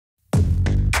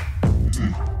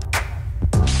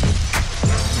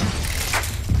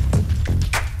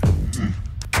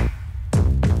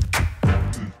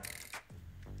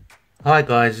Hi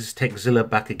guys, it's Zilla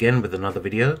back again with another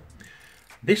video.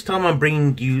 This time I'm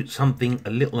bringing you something a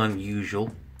little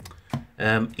unusual.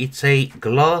 It's a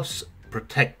glass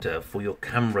protector for your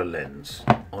camera lens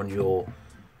on your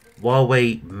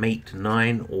Huawei Mate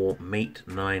 9 or Mate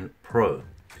 9 Pro.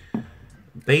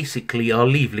 Basically, I'll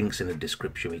leave links in the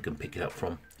description where you can pick it up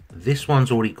from. This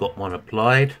one's already got one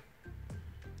applied.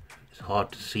 It's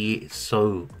hard to see, it's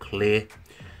so clear.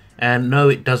 And no,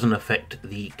 it doesn't affect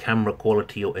the camera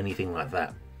quality or anything like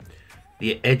that.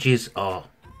 The edges are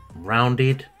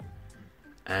rounded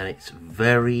and it's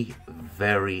very,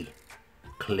 very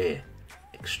clear.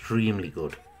 Extremely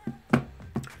good.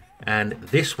 And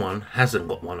this one hasn't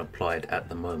got one applied at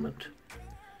the moment.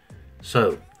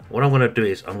 So what I'm going to do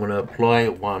is I'm going to apply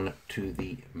one to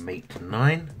the Mate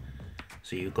 9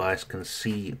 so you guys can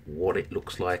see what it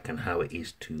looks like and how it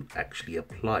is to actually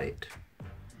apply it.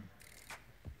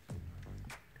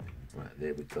 Right,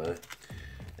 there we go.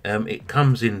 It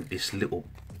comes in this little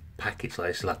packet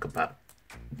size, like about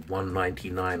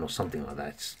 $1.99 or something like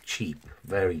that. It's cheap,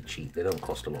 very cheap. They don't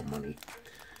cost a lot of money.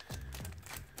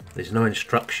 There's no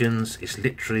instructions. It's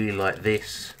literally like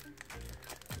this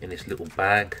in this little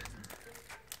bag.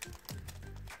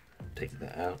 Take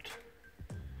that out.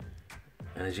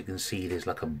 And as you can see, there's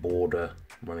like a border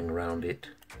running around it.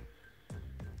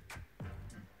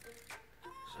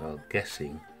 So I'm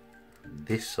guessing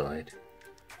this side,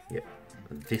 yep,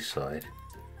 this side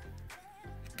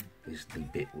is the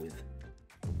bit with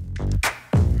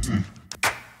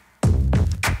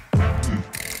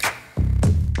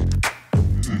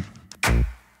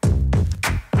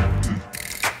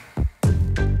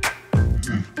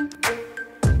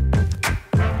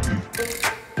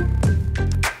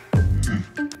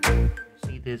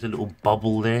see there's a little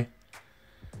bubble there.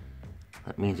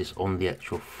 That means it's on the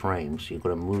actual frame, so you've got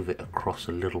to move it across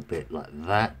a little bit like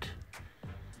that.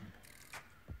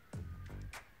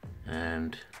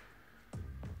 And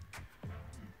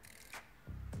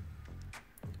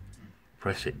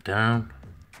press it down,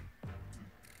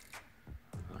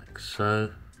 like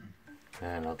so.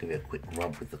 And I'll give it a quick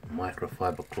rub with the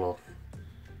microfiber cloth.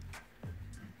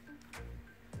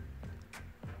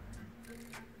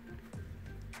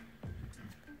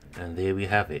 And there we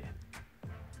have it.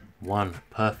 One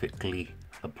perfectly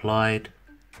applied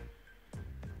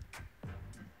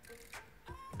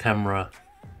camera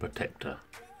protector,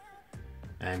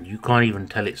 and you can't even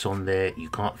tell it's on there, you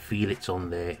can't feel it's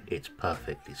on there. It's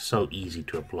perfect, it's so easy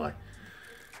to apply.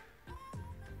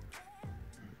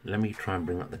 Let me try and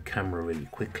bring up the camera really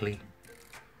quickly.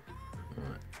 All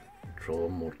right, try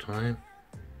one more time.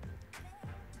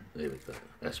 There we go,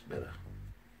 that's better.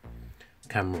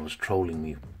 Camera was trolling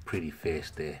me pretty fierce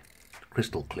there.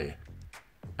 Crystal clear,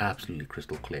 absolutely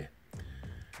crystal clear.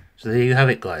 So there you have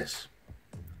it guys.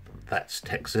 That's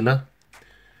Zilla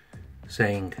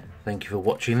saying thank you for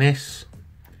watching this.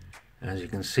 As you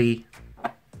can see,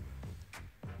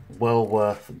 well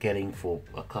worth getting for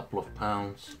a couple of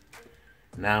pounds.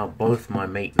 Now both my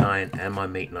Mate 9 and my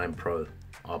Mate 9 Pro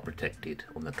are protected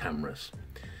on the cameras.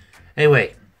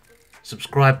 Anyway,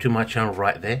 subscribe to my channel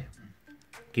right there.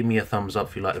 Give me a thumbs up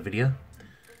if you like the video.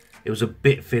 It was a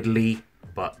bit fiddly,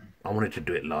 but I wanted to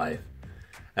do it live.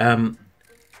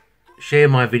 Share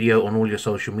my video on all your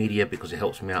social media because it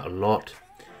helps me out a lot.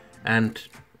 And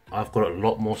I've got a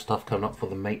lot more stuff coming up for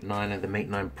the Mate 9 and the Mate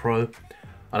 9 Pro.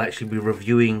 I'll actually be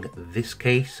reviewing this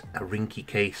case, a Ringke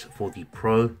case for the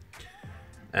Pro.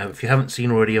 If you haven't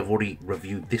seen already, I've already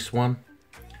reviewed this one.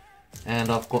 And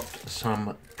I've got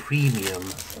some premium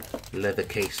leather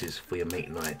cases for your Mate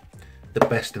 9. The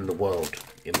best in the world,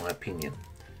 in my opinion.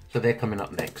 So they're coming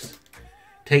up next.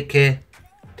 Take care.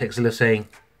 Zilla saying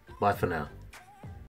bye for now.